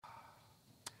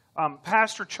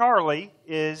Pastor Charlie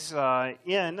is on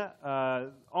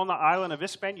the island of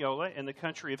Hispaniola in the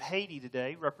country of Haiti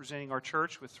today, representing our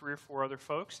church with 3 or 4 other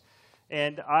folks.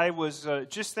 And I was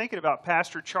just thinking about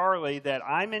Pastor Charlie that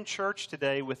I'm in church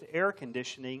today with air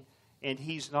conditioning, and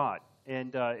he's not.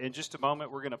 And in just a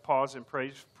moment, we're going to pause and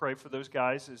pray for those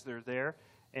guys as they're there.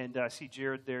 And I see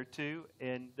Jared there too.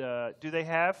 And do they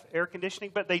have air conditioning?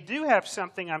 But they do have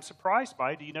something I'm surprised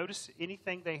by. Do you notice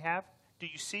anything they have? Do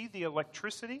you see the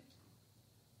electricity?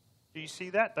 Do you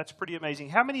see that? That's pretty amazing.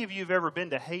 How many of you have ever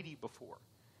been to Haiti before?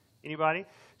 Anybody?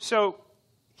 So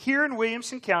here in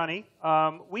Williamson County,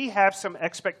 we have some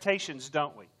expectations,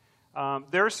 don't we?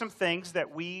 There are some things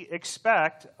that we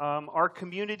expect our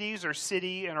communities, our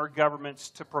city, and our governments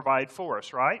to provide for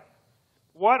us, right?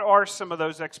 What are some of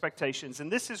those expectations?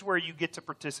 And this is where you get to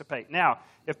participate. Now,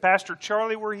 if Pastor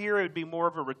Charlie were here, it would be more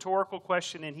of a rhetorical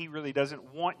question, and he really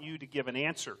doesn't want you to give an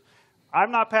answer. I'm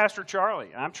not Pastor Charlie.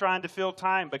 I'm trying to fill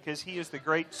time because he is the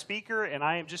great speaker, and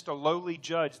I am just a lowly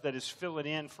judge that is filling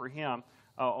in for him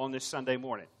on this Sunday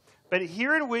morning. But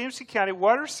here in Williamson County,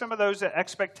 what are some of those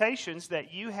expectations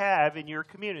that you have in your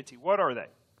community? What are they?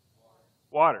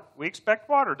 Water. We expect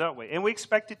water, don't we? And we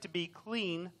expect it to be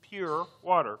clean, pure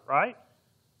water, right?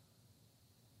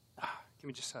 Give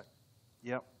me just a sec.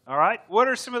 Yep. All right. What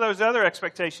are some of those other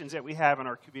expectations that we have in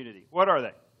our community? What are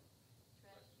they?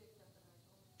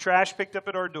 Trash picked up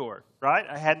at our door, right?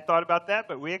 I hadn't thought about that,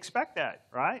 but we expect that,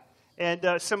 right?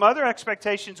 And some other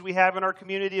expectations we have in our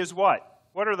community is what?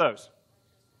 What are those?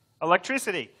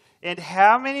 Electricity. And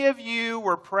how many of you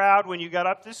were proud when you got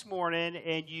up this morning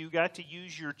and you got to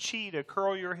use your chi to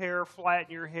curl your hair,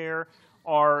 flatten your hair,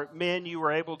 or men, you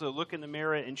were able to look in the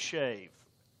mirror and shave?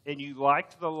 And you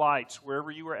liked the lights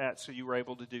wherever you were at, so you were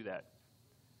able to do that.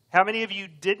 How many of you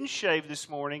didn't shave this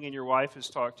morning and your wife has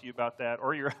talked to you about that,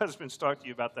 or your husband's talked to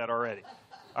you about that already?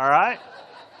 All right?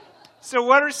 So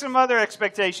what are some other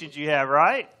expectations you have,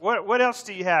 right? What else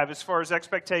do you have as far as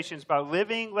expectations by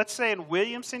living, let's say in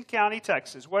Williamson County,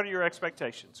 Texas? What are your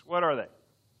expectations? What are they?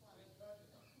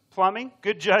 Plumbing?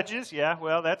 Good judges? Yeah,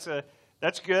 well, that's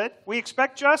good. We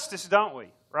expect justice, don't we?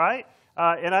 Right?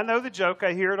 And I know the joke.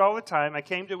 I hear it all the time. I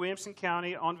came to Williamson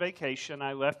County on vacation.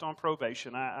 I left on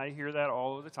probation. I hear that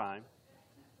all of the time.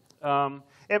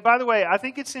 And by the way, I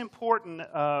think it's important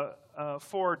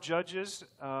for judges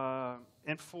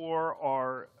and for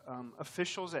our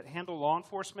officials that handle law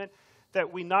enforcement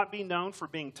that we not be known for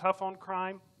being tough on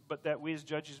crime, but that we as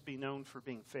judges be known for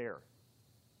being fair.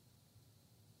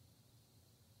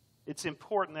 It's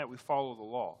important that we follow the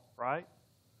law, right?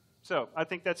 So I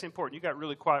think that's important. You got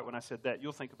really quiet when I said that.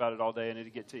 You'll think about it all day and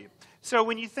it'll get to you. So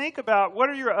when you think about what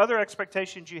are your other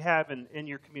expectations you have in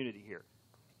your community here?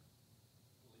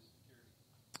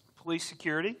 Police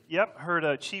security. Yep.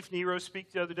 Heard Chief Nero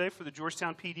speak the other day for the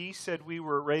Georgetown PD. Said we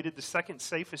were rated the second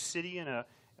safest city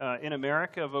in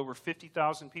America of over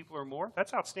 50,000 people or more.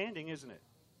 That's outstanding, isn't it?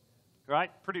 Right?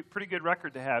 Pretty good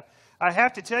record to have. I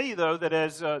have to tell you, though, that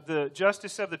as the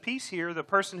justice of the peace here, the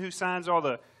person who signs all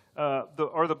the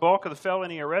bulk of the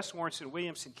felony arrest warrants in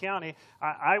Williamson County,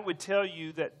 I would tell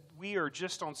you that we are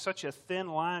just on such a thin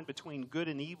line between good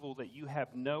and evil that you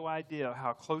have no idea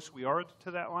how close we are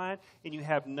to that line, and you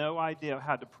have no idea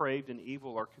how depraved and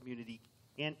evil our community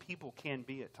and people can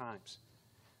be at times.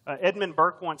 Edmund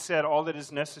Burke once said, all that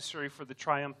is necessary for the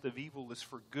triumph of evil is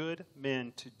for good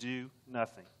men to do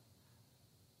nothing.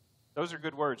 Those are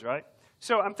good words, right?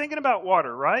 So I'm thinking about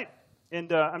water, right?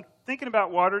 And I'm thinking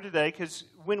about water today because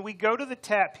when we go to the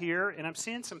tap here, and I'm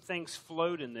seeing some things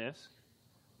float in this,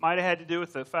 might have had to do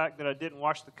with the fact that I didn't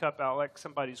wash the cup out like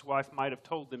somebody's wife might have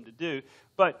told them to do.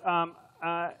 But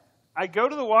I go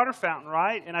to the water fountain,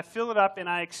 right, and I fill it up, and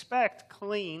I expect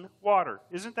clean water.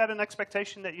 Isn't that an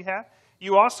expectation that you have?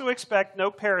 You also expect no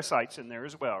parasites in there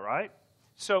as well, right?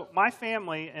 So my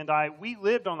family and I, we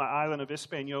lived on the island of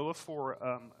Hispaniola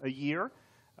for a year.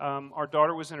 Our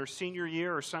daughter was in her senior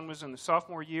year, our son was in the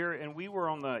sophomore year, and we were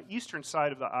on the eastern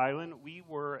side of the island. We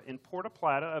were in Puerto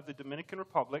Plata of the Dominican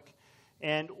Republic,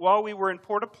 and while we were in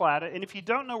Puerto Plata, and if you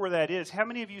don't know where that is, how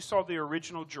many of you saw the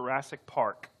original Jurassic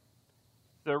Park?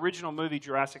 The original movie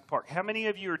Jurassic Park. How many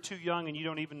of you are too young and you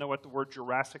don't even know what the word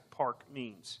Jurassic Park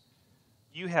means?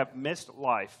 You have missed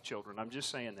life, children. I'm just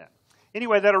saying that.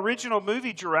 Anyway, that original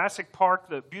movie, Jurassic Park,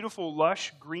 the beautiful,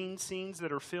 lush, green scenes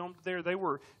that are filmed there, they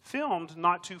were filmed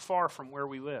not too far from where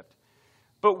we lived.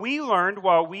 But we learned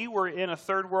while we were in a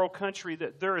third world country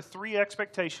that there are 3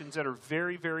 expectations that are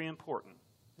very, very important.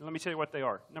 And let me tell you what they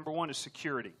are. Number 1 is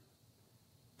security.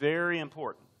 Very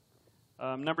important.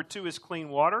 Number 2 is clean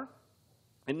water.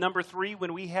 And number 3,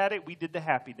 when we had it, we did the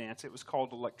happy dance. It was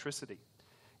called electricity.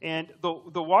 And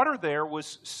the water there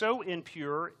was so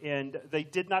impure, and they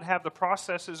did not have the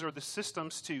processes or the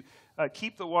systems to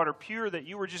keep the water pure, that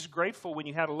you were just grateful when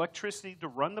you had electricity to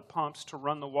run the pumps to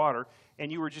run the water,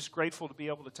 and you were just grateful to be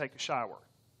able to take a shower.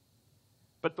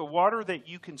 But the water that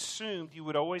you consumed, you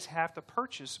would always have to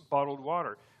purchase bottled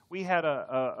water. We had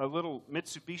a little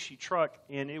Mitsubishi truck,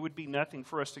 and it would be nothing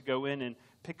for us to go in and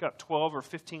pick up 12 or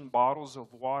 15 bottles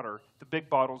of water, the big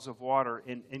bottles of water,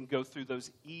 and go through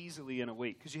those easily in a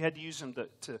week. Because you had to use them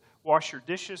to wash your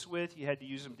dishes with, you had to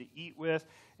use them to eat with,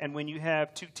 and when you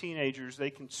have 2 teenagers, they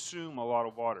consume a lot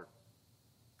of water.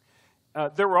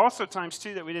 There were also times,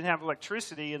 too, that we didn't have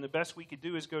electricity, and the best we could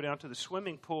do is go down to the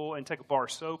swimming pool and take a bar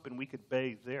of soap, and we could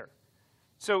bathe there.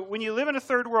 So when you live in a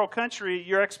third world country,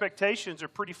 your expectations are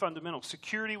pretty fundamental.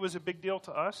 Security was a big deal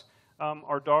to us.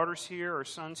 Our daughters here, our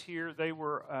sons here, they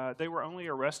were only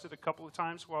arrested a couple of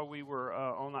times while we were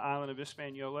on the island of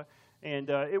Hispaniola. And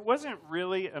it wasn't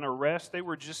really an arrest. They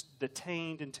were just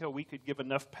detained until we could give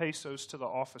enough pesos to the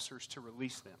officers to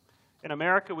release them. In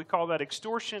America, we call that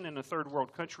extortion. In a third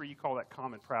world country, you call that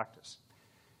common practice.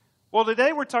 Well,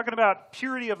 today we're talking about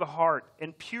purity of the heart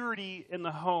and purity in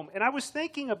the home. And I was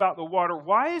thinking about the water.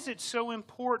 Why is it so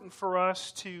important for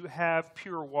us to have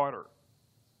pure water?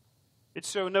 It's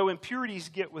so no impurities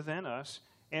get within us.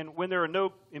 And when there are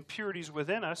no impurities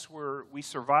within us, we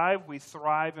survive, we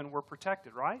thrive, and we're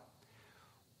protected, right?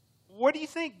 What do you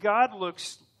think God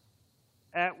looks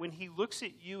at when He looks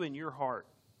at you and your heart?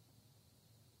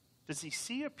 Does He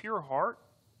see a pure heart?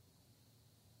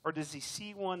 Or does He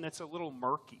see one that's a little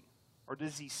murky? Or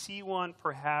does He see one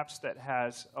perhaps that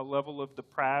has a level of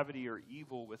depravity or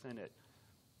evil within it?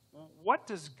 What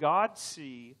does God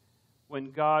see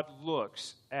when God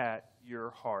looks at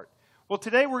your heart? Well,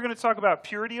 today we're going to talk about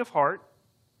purity of heart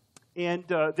and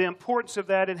the importance of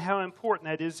that and how important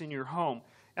that is in your home.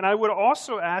 And I would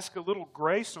also ask a little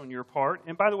grace on your part.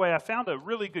 And by the way, I found a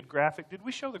really good graphic. Did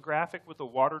we show the graphic with the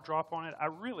water drop on it? I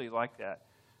really like that.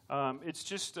 It's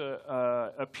just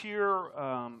a pure,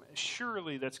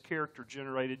 surely that's character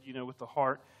generated, with the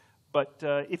heart. But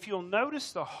if you'll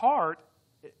notice the heart,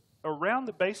 around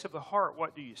the base of the heart,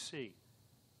 what do you see?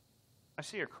 I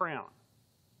see a crown.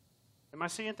 Am I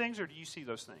seeing things, or do you see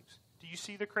those things? Do you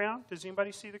see the crown? Does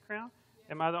anybody see the crown?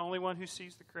 Am I the only one who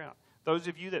sees the crown? Those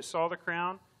of you that saw the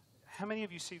crown, how many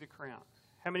of you see the crown?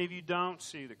 How many of you don't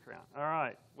see the crown? All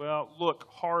right. Well, look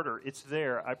harder. It's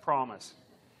there, I promise.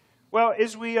 Well,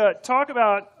 as we talk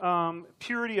about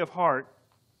purity of heart,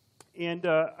 and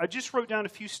I just wrote down a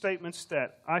few statements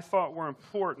that I thought were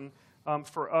important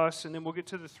for us, and then we'll get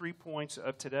to the 3 points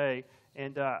of today.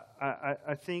 And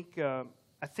I think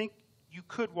you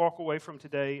could walk away from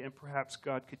today, and perhaps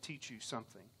God could teach you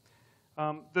something.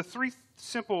 The 3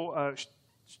 simple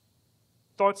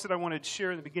thoughts that I wanted to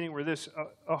share in the beginning were this: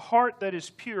 a heart that is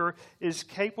pure is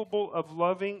capable of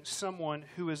loving someone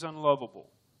who is unlovable.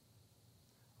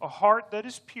 A heart that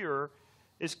is pure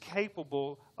is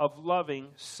capable of loving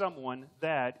someone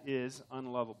that is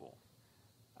unlovable.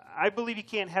 I believe you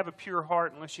can't have a pure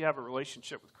heart unless you have a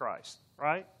relationship with Christ,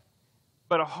 right?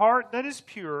 But a heart that is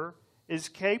pure is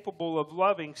capable of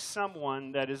loving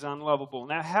someone that is unlovable.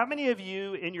 Now, how many of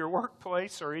you in your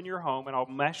workplace or in your home, and I'll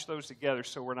mash those together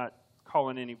so we're not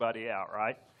calling anybody out,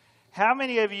 right? How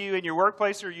many of you in your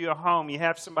workplace or your home, you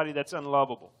have somebody that's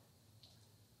unlovable?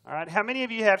 All right, how many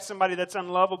of you have somebody that's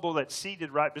unlovable that's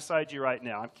seated right beside you right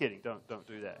now? I'm kidding, don't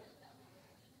do that.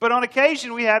 But on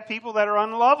occasion, we have people that are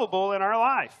unlovable in our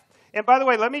life. And by the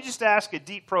way, let me just ask a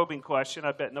deep probing question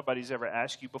I bet nobody's ever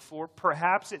asked you before.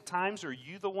 Perhaps at times, are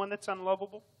you the one that's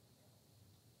unlovable?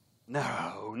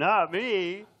 No, not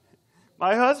me.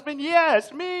 My husband,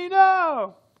 yes. Me,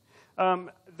 no.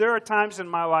 There are times in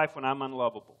my life when I'm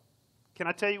unlovable. Can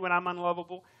I tell you when I'm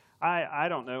unlovable? I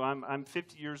don't know. I'm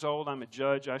 50 years old. I'm a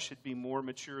judge. I should be more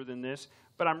mature than this.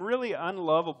 But I'm really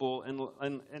unlovable,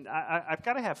 and I've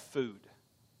got to have food.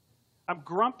 I'm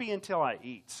grumpy until I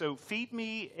eat. So feed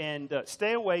me and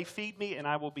stay away. Feed me, and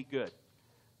I will be good.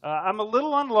 I'm a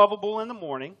little unlovable in the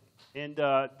morning, and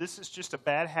this is just a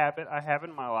bad habit I have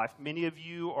in my life. Many of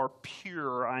you are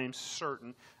pure, I am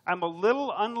certain. I'm a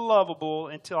little unlovable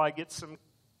until I get some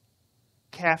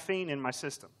caffeine in my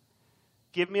system.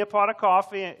 Give me a pot of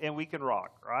coffee and we can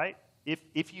rock, right?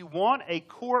 If you want a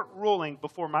court ruling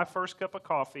before my first cup of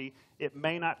coffee, it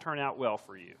may not turn out well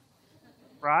for you,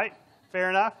 right? Fair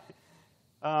enough?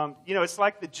 It's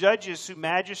like the judges who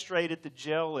magistrate at the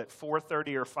jail at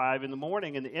 4:30 or 5 in the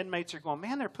morning, and the inmates are going,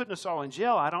 man, they're putting us all in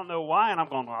jail. I don't know why. And I'm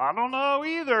going, I don't know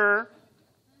either.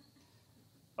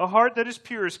 A heart that is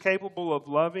pure is capable of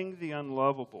loving the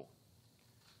unlovable.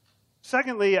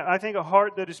 Secondly, I think a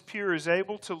heart that is pure is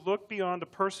able to look beyond a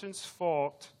person's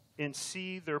fault and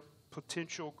see their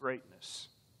potential greatness.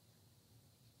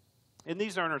 And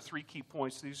these aren't our 3 key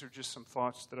points. These are just some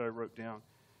thoughts that I wrote down.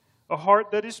 A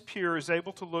heart that is pure is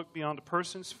able to look beyond a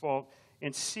person's fault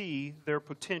and see their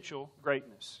potential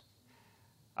greatness.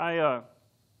 The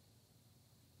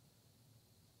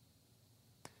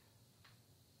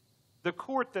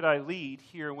court that I lead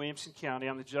here in Williamson County,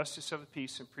 I'm the Justice of the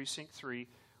Peace in Precinct 3,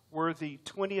 we're the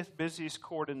 20th busiest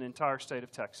court in the entire state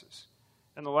of Texas.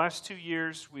 In the last 2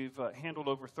 years, we've handled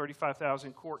over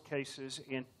 35,000 court cases,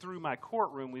 and through my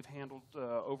courtroom, we've handled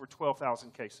over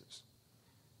 12,000 cases.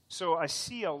 So I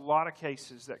see a lot of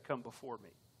cases that come before me.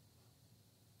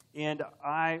 And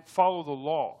I follow the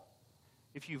law.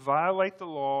 If you violate the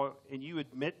law and you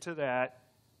admit to that,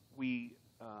 we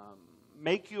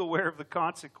make you aware of the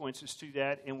consequences to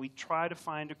that, and we try to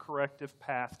find a corrective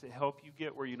path to help you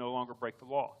get where you no longer break the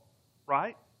law.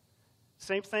 Right?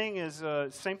 Same thing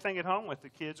at home with the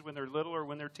kids when they're little or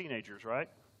when they're teenagers, right?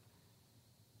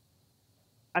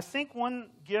 I think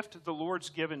one gift the Lord's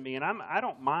given me, and I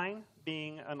don't mind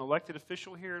being an elected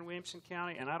official here in Williamson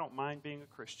County, and I don't mind being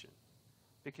a Christian,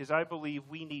 because I believe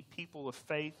we need people of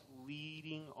faith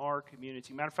leading our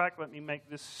community. Matter of fact, let me make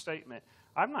this statement.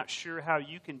 I'm not sure how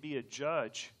you can be a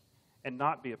judge and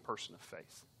not be a person of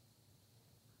faith.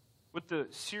 With the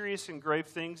serious and grave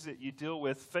things that you deal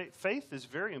with, faith is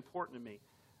very important to me.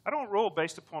 I don't rule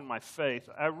based upon my faith.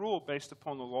 I rule based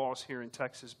upon the laws here in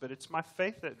Texas, but it's my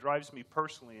faith that drives me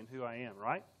personally in who I am,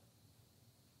 right?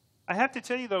 I have to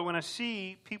tell you, though, when I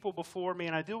see people before me,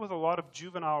 and I deal with a lot of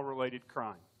juvenile-related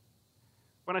crime,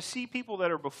 when I see people that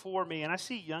are before me, and I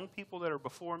see young people that are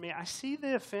before me, I see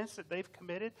the offense that they've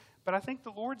committed, but I think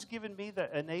the Lord's given me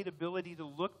the innate ability to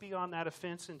look beyond that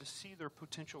offense and to see their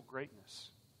potential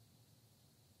greatness.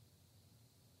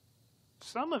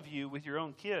 Some of you, with your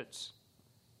own kids,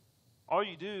 all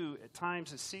you do at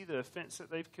times is see the offense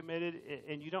that they've committed,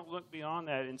 and you don't look beyond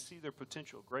that and see their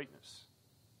potential greatness.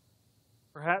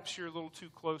 Perhaps you're a little too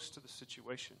close to the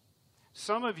situation.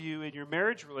 Some of you, in your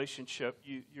marriage relationship,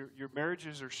 your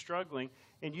marriages are struggling,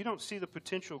 and you don't see the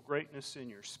potential greatness in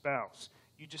your spouse.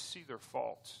 You just see their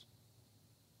faults.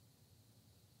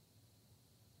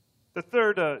 The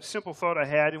third simple thought I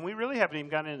had, and we really haven't even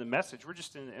gotten into the message, we're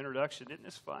just in the introduction, isn't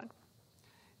this fun?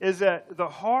 Is that the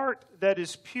heart that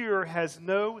is pure has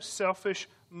no selfish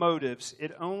motives.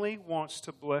 It only wants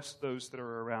to bless those that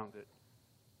are around it.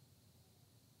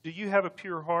 Do you have a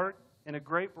pure heart? And a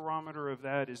great barometer of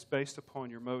that is based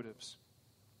upon your motives.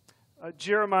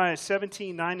 Jeremiah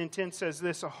 17:9-10 says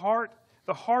this, the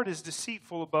heart is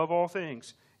deceitful above all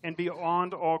things and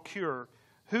beyond all cure.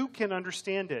 Who can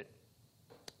understand it?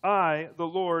 I, the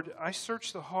Lord, I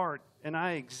search the heart and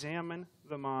I examine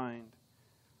the mind.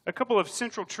 A couple of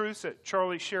central truths that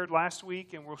Charlie shared last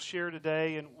week and we'll share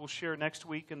today and we'll share next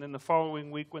week and then the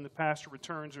following week when the pastor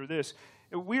returns are this.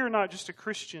 We are not just a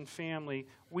Christian family.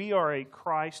 We are a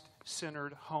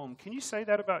Christ-centered home. Can you say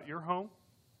that about your home?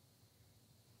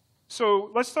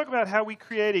 So let's talk about how we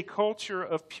create a culture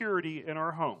of purity in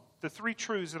our home. The 3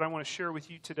 truths that I want to share with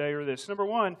you today are this. Number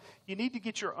 1, you need to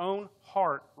get your own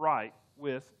heart right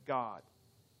with God.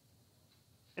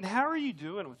 And how are you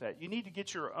doing with that? You need to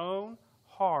get your own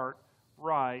heart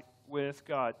right with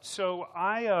God. So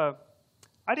I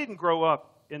didn't grow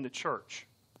up in the church.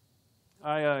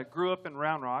 I grew up in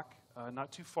Round Rock,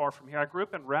 not too far from here. I grew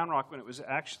up in Round Rock when it was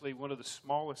actually one of the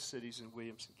smallest cities in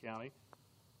Williamson County.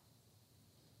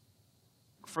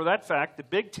 For that fact, the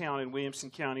big town in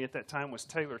Williamson County at that time was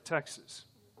Taylor, Texas.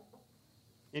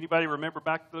 Anybody remember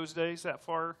back those days, that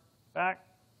far back?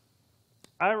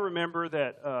 I remember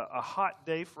that a hot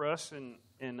day for us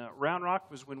in Round Rock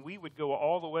was when we would go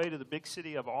all the way to the big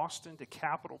city of Austin to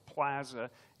Capitol Plaza,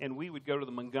 and we would go to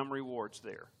the Montgomery wards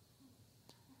there.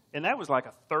 And that was like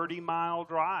a 30-mile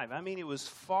drive. I mean, it was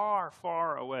far,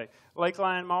 far away. Lake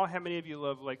Lion Mall, how many of you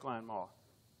love Lake Lion Mall?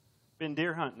 Been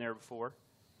deer hunting there before?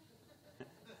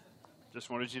 Just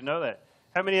wanted you to know that.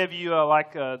 How many of you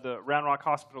like the Round Rock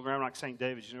Hospital, Round Rock St.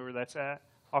 David's? You know where that's at?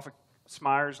 Off of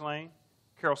Smyers Lane?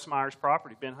 Carol Smyers'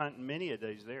 property. Been hunting many a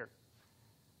days there.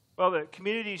 Well, the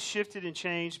community's shifted and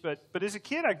changed, but as a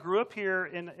kid, I grew up here,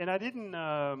 and I didn't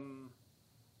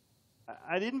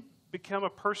become a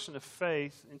person of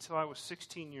faith until I was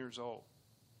 16 years old.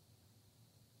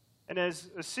 And as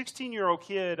a 16-year-old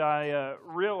kid, I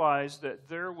realized that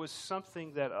there was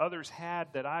something that others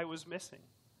had that I was missing.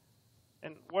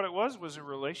 And what it was a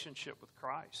relationship with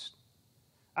Christ.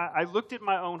 I looked at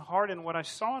my own heart, and what I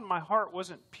saw in my heart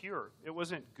wasn't pure. It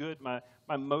wasn't good. My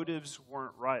motives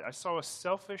weren't right. I saw a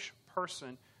selfish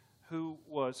person who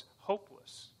was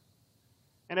hopeless.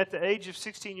 And at the age of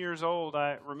 16 years old,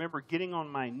 I remember getting on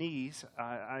my knees.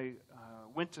 I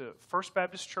went to First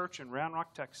Baptist Church in Round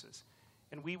Rock, Texas,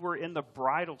 and we were in the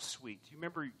bridal suite. You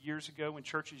remember years ago when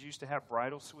churches used to have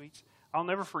bridal suites? I'll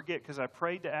never forget because I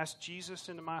prayed to ask Jesus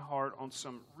into my heart on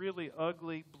some really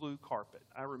ugly blue carpet.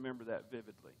 I remember that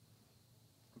vividly.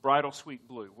 Bridal suite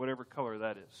blue, whatever color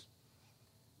that is.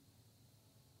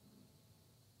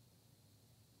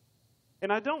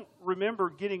 And I don't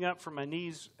remember getting up from my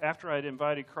knees after I'd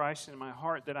invited Christ into my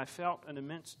heart that I felt an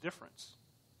immense difference.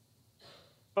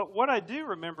 But what I do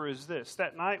remember is this.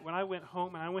 That night when I went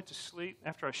home and I went to sleep,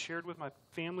 after I shared with my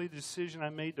family the decision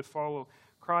I made to follow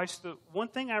Christ, the one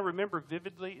thing I remember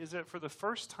vividly is that for the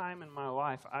first time in my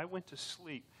life, I went to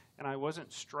sleep and I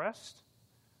wasn't stressed.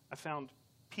 I found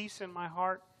peace in my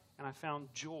heart and I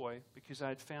found joy because I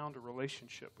had found a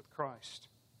relationship with Christ.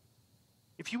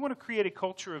 If you want to create a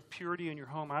culture of purity in your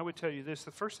home, I would tell you this. The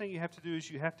first thing you have to do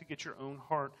is you have to get your own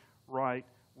heart right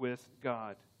with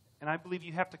God. And I believe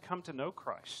you have to come to know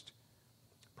Christ.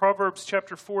 Proverbs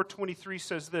chapter 4:23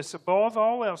 says this, above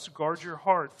all else, guard your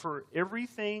heart, for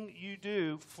everything you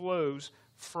do flows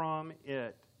from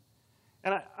it.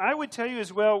 And I would tell you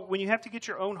as well, when you have to get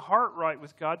your own heart right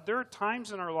with God, there are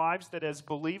times in our lives that as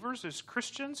believers, as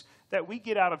Christians, that we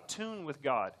get out of tune with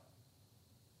God.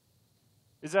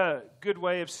 Is that a good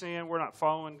way of saying we're not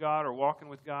following God or walking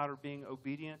with God or being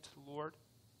obedient to the Lord?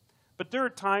 But there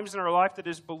are times in our life that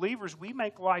as believers, we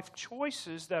make life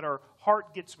choices that our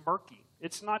heart gets murky.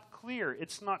 It's not clear.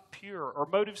 It's not pure. Our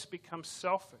motives become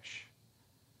selfish.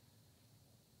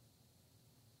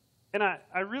 And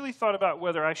I really thought about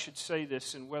whether I should say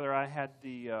this and whether I had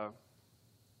the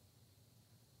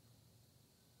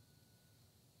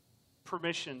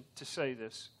permission to say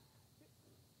this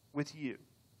with you.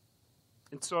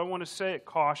 And so I want to say it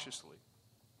cautiously.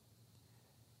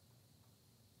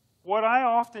 What I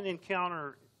often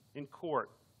encounter in court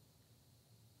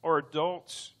are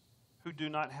adults who do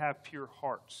not have pure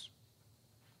hearts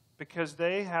because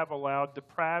they have allowed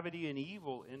depravity and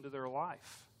evil into their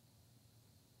life.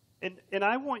 And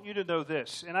I want you to know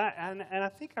this, and I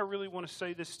think I really want to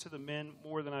say this to the men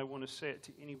more than I want to say it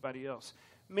to anybody else.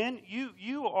 Men,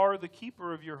 you are the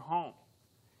keeper of your home.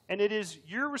 And it is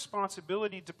your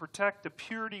responsibility to protect the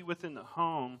purity within the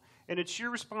home. And it's your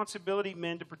responsibility,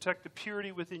 men, to protect the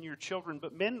purity within your children.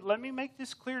 But men, let me make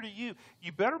this clear to you.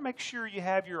 You better make sure you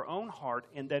have your own heart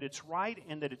and that it's right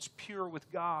and that it's pure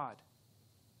with God.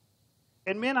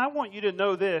 And men, I want you to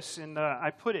know this, and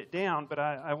I put it down, but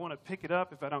I want to pick it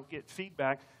up if I don't get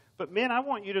feedback. But men, I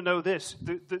want you to know this.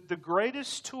 The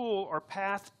greatest tool or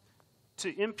path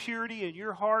to impurity in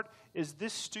your heart is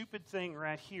this stupid thing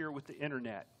right here with the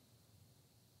internet.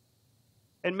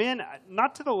 And men,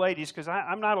 not to the ladies, because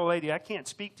I'm not a lady, I can't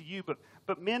speak to you,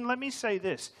 but men, let me say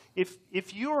this.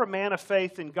 If you are a man of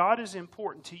faith and God is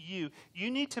important to you, you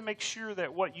need to make sure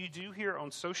that what you do here on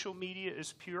social media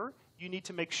is pure. You need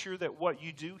to make sure that what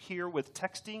you do here with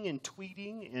texting and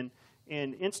tweeting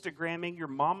and Instagramming your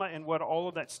mama and what all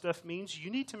of that stuff means,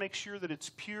 you need to make sure that it's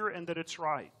pure and that it's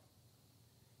right.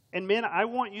 And men, I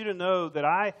want you to know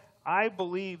that I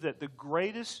believe that the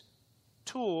greatest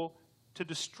tool to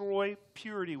destroy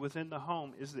purity within the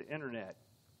home is the internet.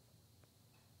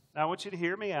 Now, I want you to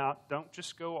hear me out. Don't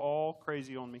just go all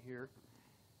crazy on me here.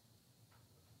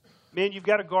 Men, you've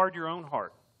got to guard your own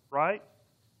heart, right?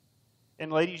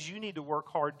 And ladies, you need to work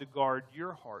hard to guard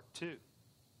your heart too.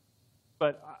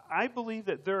 But I believe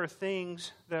that there are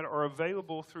things that are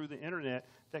available through the internet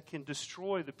that can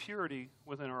destroy the purity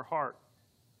within our heart.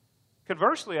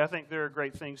 Conversely, I think there are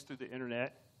great things through the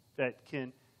internet that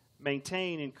can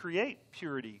maintain and create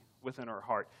purity within our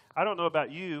heart. I don't know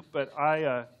about you, but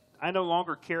I no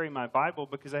longer carry my Bible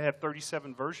because I have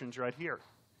 37 versions right here.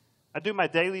 I do my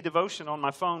daily devotion on my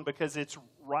phone because it's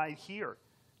right here.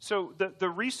 So the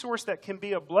resource that can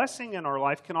be a blessing in our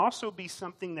life can also be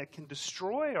something that can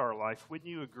destroy our life. Wouldn't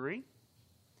you agree?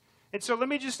 And so let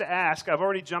me just ask, I've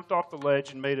already jumped off the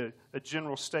ledge and made a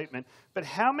general statement, but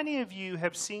how many of you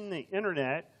have seen the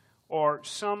internet or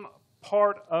some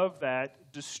part of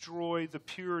that destroy the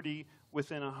purity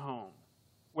within a home?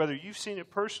 Whether you've seen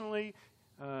it personally,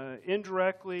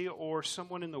 indirectly, or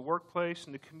someone in the workplace,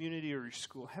 in the community, or your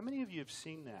school. How many of you have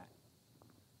seen that?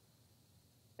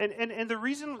 And the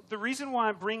reason why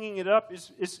I'm bringing it up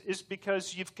is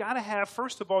because you've got to have,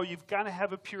 first of all, you've got to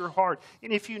have a pure heart.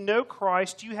 And if you know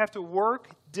Christ, you have to work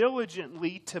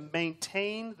diligently to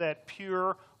maintain that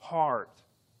pure heart.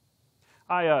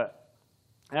 I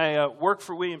work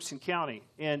for Williamson County,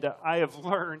 and I have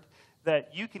learned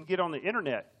that you can get on the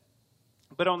internet.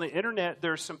 But on the internet,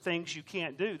 there are some things you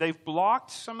can't do. They've blocked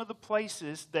some of the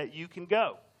places that you can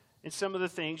go. in some of the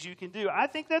things you can do. I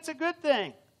think that's a good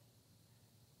thing.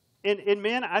 And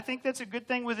men, I think that's a good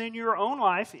thing within your own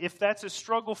life if that's a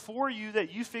struggle for you,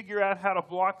 that you figure out how to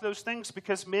block those things.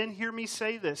 Because men, hear me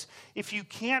say this. If you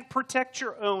can't protect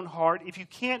your own heart, if you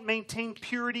can't maintain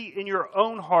purity in your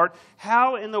own heart,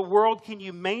 how in the world can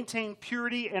you maintain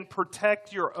purity and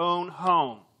protect your own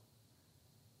home?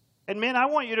 And men, I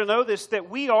want you to know this, that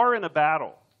we are in a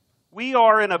battle. We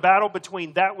are in a battle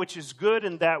between that which is good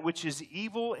and that which is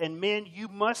evil. And men, you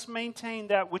must maintain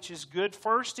that which is good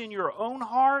first in your own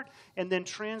heart and then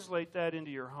translate that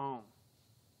into your home.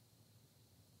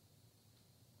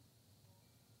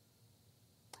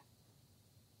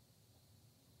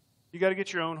 You got to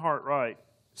get your own heart right.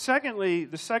 Secondly,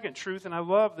 the second truth, and I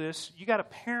love this, you got to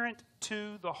parent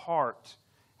to the heart.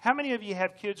 How many of you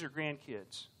have kids or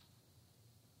grandkids?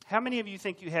 How many of you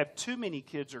think you have too many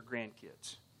kids or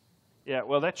grandkids? Yeah,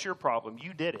 well, that's your problem.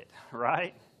 You did it,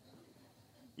 right?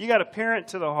 You got to parent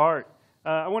to the heart.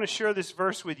 I want to share this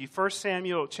verse with you. 1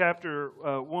 Samuel chapter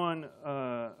 1,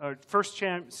 or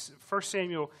 1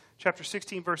 Samuel chapter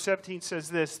 16, verse 17 says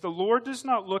this: "The Lord does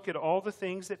not look at all the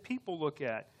things that people look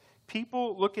at.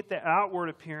 People look at the outward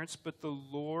appearance, but the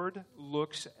Lord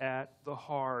looks at the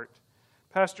heart."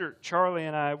 Pastor Charlie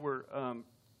and I were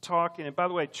talking, and by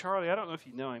the way, Charlie, I don't know if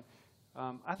you know him.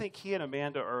 I think he and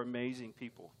Amanda are amazing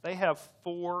people. They have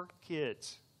 4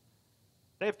 kids.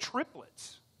 They have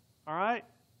triplets, all right?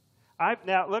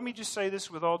 Now, let me just say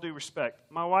this with all due respect.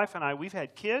 My wife and I, we've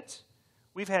had kids,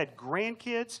 we've had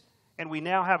grandkids, and we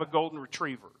now have a golden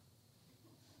retriever.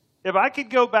 If I could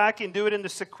go back and do it in the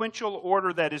sequential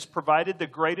order that has provided the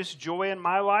greatest joy in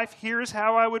my life, here's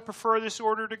how I would prefer this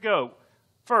order to go.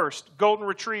 First, golden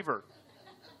retriever.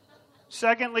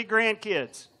 Secondly,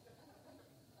 grandkids.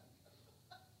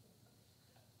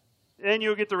 And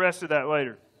you'll get the rest of that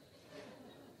later.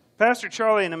 Pastor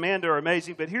Charlie and Amanda are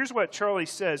amazing, but here's what Charlie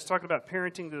says, talking about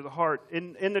parenting to the heart.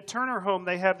 In the Turner home,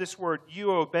 they have this word: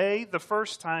 you obey the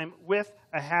first time with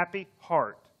a happy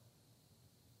heart.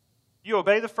 You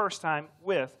obey the first time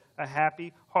with a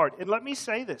happy heart. And let me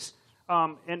say this,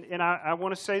 and I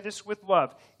want to say this with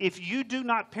love. If you do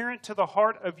not parent to the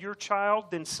heart of your child,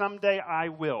 then someday I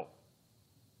will.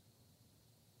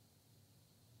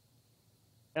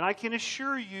 And I can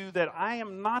assure you that I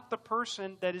am not the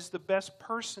person that is the best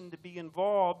person to be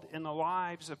involved in the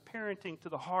lives of parenting to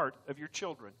the heart of your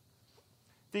children.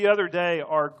 The other day,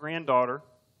 our granddaughter,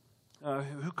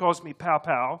 who calls me Pow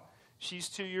Pow, she's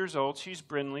 2 years old. She's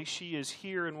Brinley. She is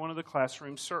here in one of the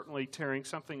classrooms, certainly tearing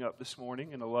something up this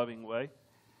morning in a loving way.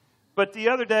 But the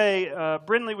other day,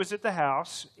 Brinley was at the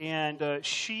house, and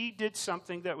she did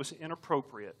something that was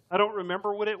inappropriate. I don't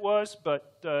remember what it was,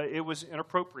 but it was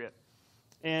inappropriate.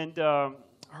 And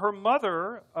her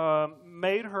mother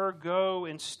made her go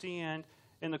and stand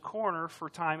in the corner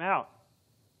for time out.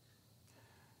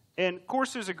 And, of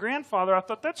course, as a grandfather, I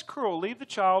thought, that's cruel. Leave the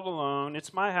child alone.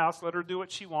 It's my house. Let her do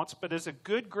what she wants. But as a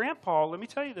good grandpa, let me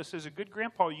tell you this, as a good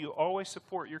grandpa, you always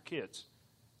support your kids.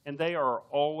 And they are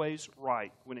always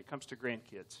right when it comes to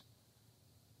grandkids.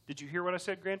 Did you hear what I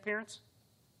said, grandparents?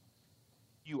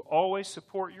 You always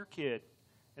support your kid,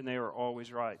 and they are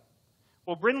always right.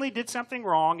 Well, Brinley did something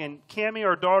wrong, and Cammie,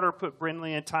 our daughter, put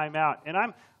Brinley in timeout. And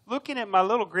I'm looking at my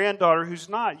little granddaughter, who's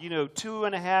not,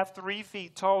 2.5, 3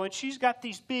 feet tall, and she's got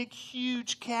these big,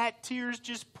 huge cat tears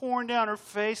just pouring down her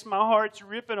face. My heart's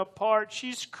ripping apart.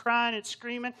 She's crying and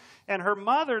screaming. And her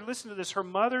mother, listen to this, her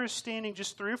mother is standing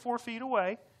just 3 or 4 feet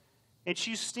away, and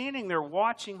she's standing there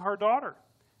watching her daughter.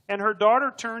 And her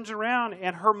daughter turns around,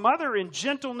 and her mother, in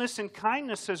gentleness and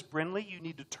kindness, says, "Brinley, you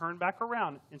need to turn back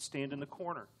around and stand in the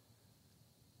corner."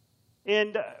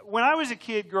 And when I was a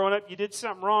kid growing up, you did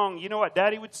something wrong. You know what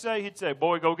Daddy would say? He'd say,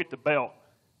 "Boy, go get the belt."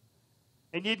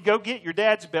 And you'd go get your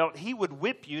dad's belt. He would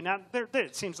whip you. Now,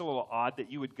 it seems a little odd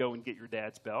that you would go and get your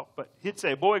dad's belt, but he'd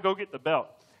say, "Boy, go get the belt."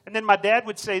 And then my dad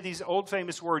would say these old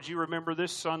famous words. You remember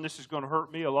this? "Son, this is going to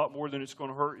hurt me a lot more than it's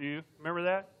going to hurt you." Remember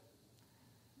that?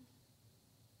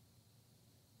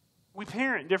 We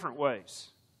parent in different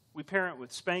ways. We parent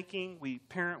with spanking. We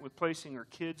parent with placing our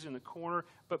kids in the corner.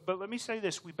 But let me say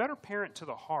this. We better parent to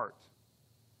the heart,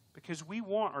 because we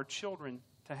want our children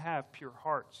to have pure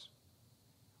hearts.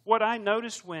 What I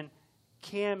noticed when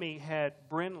Cammie had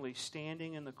Brinley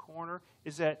standing in the corner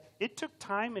is that it took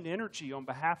time and energy on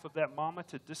behalf of that mama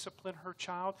to discipline her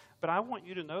child. But I want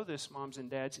you to know this, moms and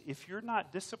dads. If you're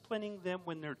not disciplining them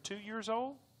when they're 2 years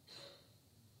old,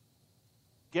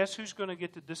 guess who's going to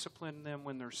get to discipline them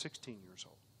when they're 16 years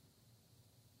old?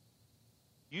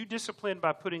 You discipline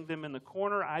by putting them in the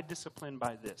corner. I discipline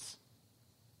by this.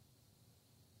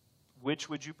 Which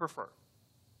would you prefer?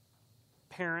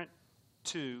 Parent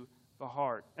to the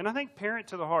heart. And I think parent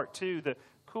to the heart, too. The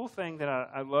cool thing that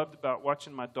I loved about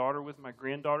watching my daughter with my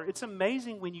granddaughter, it's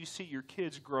amazing when you see your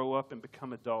kids grow up and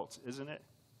become adults, isn't it?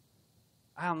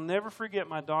 I'll never forget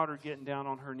my daughter getting down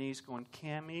on her knees going,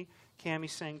 Cammie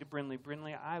saying to Brinley,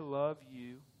 Brinley, I love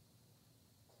you,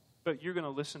 but you're going to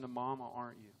listen to Mama,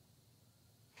 aren't you?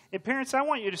 And parents, I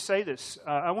want you to say this.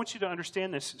 I want you to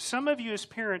understand this. Some of you as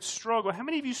parents struggle. How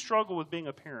many of you struggle with being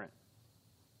a parent?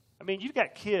 I mean, you've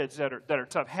got kids that are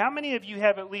tough. How many of you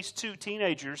have at least 2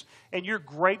 teenagers and you're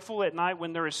grateful at night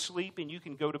when they're asleep and you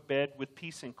can go to bed with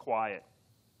peace and quiet?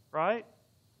 Right?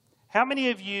 How many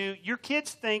of you, your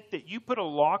kids think that you put a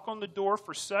lock on the door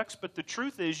for sex, but the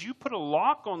truth is you put a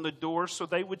lock on the door so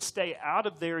they would stay out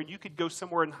of there and you could go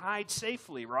somewhere and hide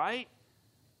safely, right?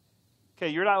 Okay,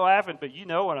 you're not laughing, but you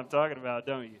know what I'm talking about,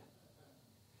 don't you?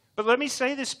 But let me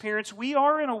say this, parents, we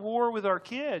are in a war with our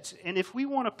kids, and if we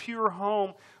want a pure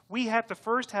home, we have to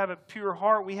first have a pure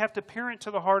heart. We have to parent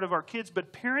to the heart of our kids,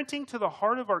 but parenting to the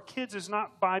heart of our kids is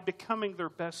not by becoming their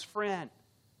best friend.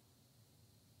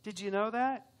 Did you know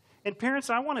that? And parents,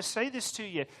 I want to say this to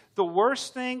you. The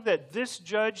worst thing that this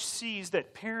judge sees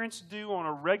that parents do on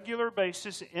a regular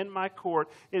basis in my court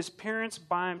is parents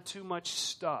buy them too much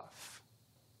stuff.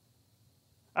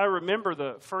 I remember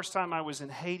the first time I was in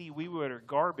Haiti, we were at a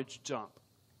garbage dump.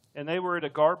 And they were at a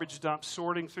garbage dump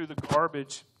sorting through the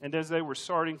garbage. And as they were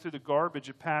sorting through the garbage,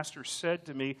 a pastor said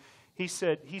to me, he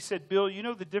said, Bill, you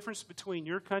know the difference between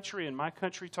your country and my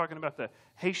country, talking about the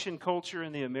Haitian culture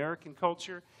and the American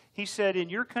culture? He said, in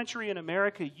your country in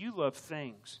America, you love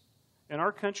things. In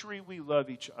our country, we love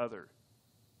each other.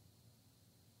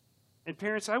 And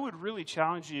parents, I would really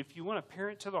challenge you, if you want to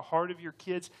parent to the heart of your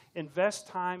kids, invest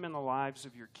time in the lives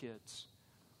of your kids.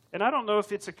 And I don't know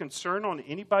if it's a concern on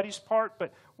anybody's part,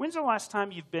 but when's the last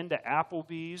time you've been to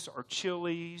Applebee's or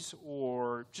Chili's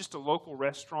or just a local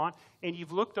restaurant, and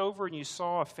you've looked over and you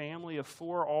saw a family of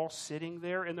 4 all sitting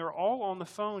there, and they're all on the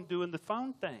phone doing the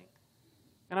phone thing?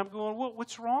 And I'm going,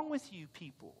 what's wrong with you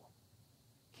people?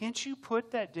 Can't you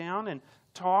put that down and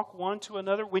talk one to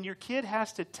another? When your kid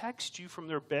has to text you from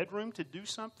their bedroom to do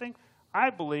something, I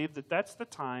believe that that's the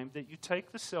time that you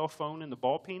take the cell phone and the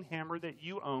ball peen hammer that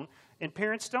you own. And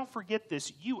parents, don't forget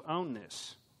this. You own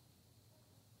this.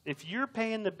 If you're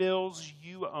paying the bills,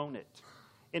 you own it.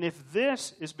 And if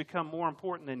this has become more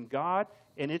important than God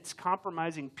and it's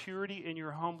compromising purity in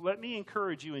your home, let me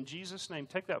encourage you in Jesus' name,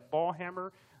 take that ball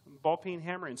peen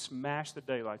hammer, and smash the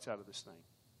daylights out of this thing.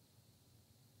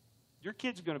 Your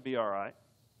kid's going to be all right.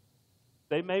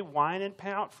 They may whine and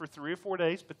pout for 3 or 4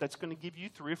 days, but that's going to give you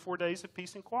 3 or 4 days of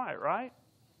peace and quiet, right?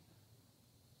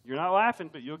 You're not laughing,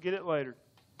 but you'll get it later.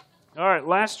 All right,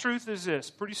 last truth is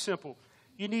this. Pretty simple.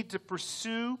 You need to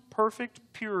pursue perfect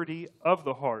purity of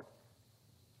the heart.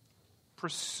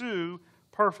 Pursue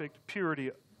perfect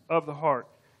purity of the heart.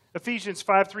 Ephesians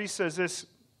 5:3 says this,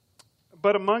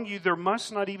 but among you there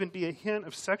must not even be a hint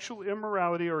of sexual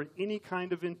immorality or any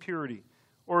kind of impurity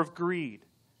or of greed,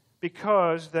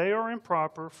 because they are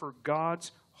improper for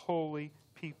God's holy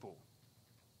people.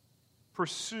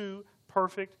 Pursue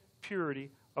perfect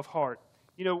purity of heart.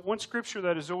 You know, one scripture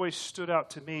that has always stood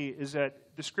out to me is that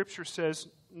the scripture says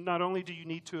not only do you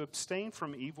need to abstain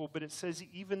from evil, but it says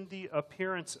even the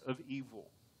appearance of evil.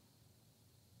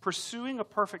 Pursuing a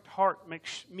perfect heart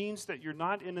means that you're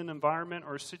not in an environment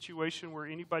or a situation where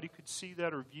anybody could see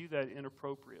that or view that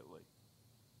inappropriately.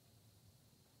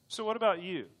 So what about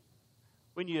you?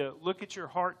 When you look at your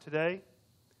heart today,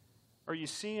 are you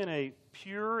seeing a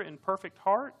pure and perfect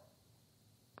heart?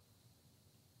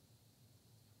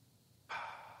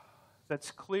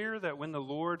 That's clear that when the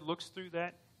Lord looks through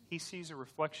that, He sees a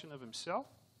reflection of Himself?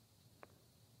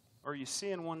 Or are you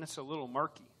seeing one that's a little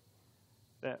murky,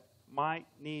 that might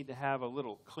need to have a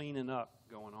little cleaning up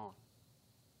going on?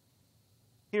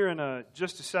 Here in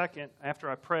just a second, after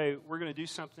I pray, we're going to do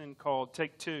something called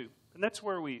Take Two. And that's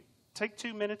where we take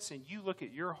 2 minutes and you look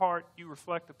at your heart, you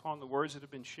reflect upon the words that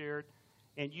have been shared,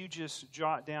 and you just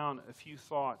jot down a few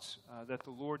thoughts that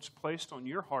the Lord's placed on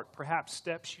your heart. Perhaps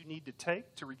steps you need to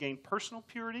take to regain personal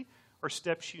purity, or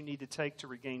steps you need to take to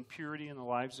regain purity in the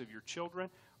lives of your children,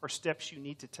 or steps you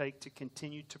need to take to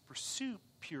continue to pursue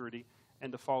purity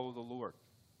and to follow the Lord.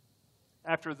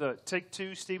 After the Take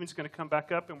Two, Stephen's going to come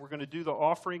back up and we're going to do the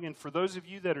offering. And for those of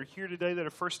you that are here today that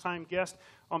are first-time guests,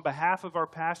 on behalf of our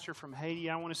pastor from Haiti,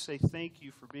 I want to say thank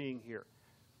you for being here.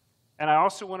 And I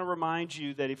also want to remind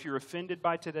you that if you're offended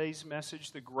by today's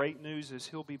message, the great news is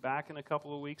he'll be back in a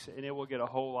couple of weeks and it will get a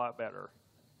whole lot better.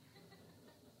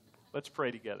 Let's pray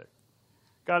together.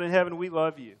 God in heaven, we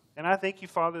love you. And I thank you,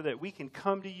 Father, that we can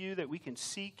come to you, that we can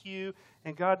seek you,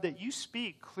 and God, that you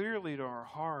speak clearly to our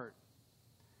heart.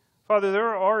 Father,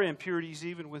 there are impurities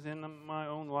even within my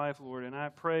own life, Lord, and I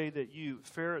pray that you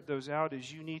ferret those out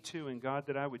as you need to, and God,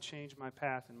 that I would change my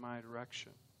path and my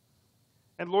direction.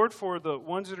 And Lord, for the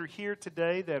ones that are here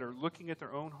today that are looking at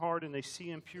their own heart and they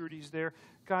see impurities there,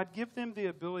 God, give them the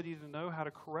ability to know how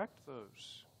to correct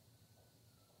those.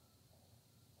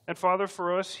 And Father,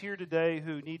 for us here today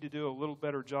who need to do a little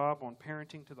better job on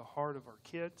parenting to the heart of our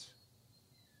kids,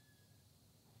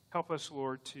 help us,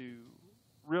 Lord, to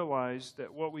realize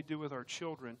that what we do with our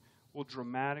children will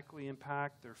dramatically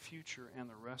impact their future and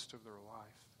the rest of their life.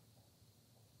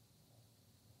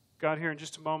 God, here in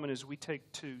just a moment as we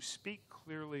take two, speak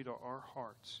clearly to our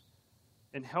hearts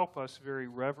and help us very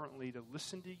reverently to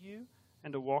listen to you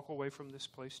and to walk away from this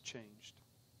place changed.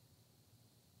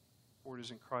 For it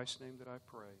is in Christ's name that I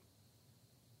pray.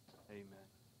 Amen.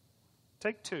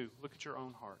 Take two. Look at your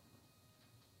own heart.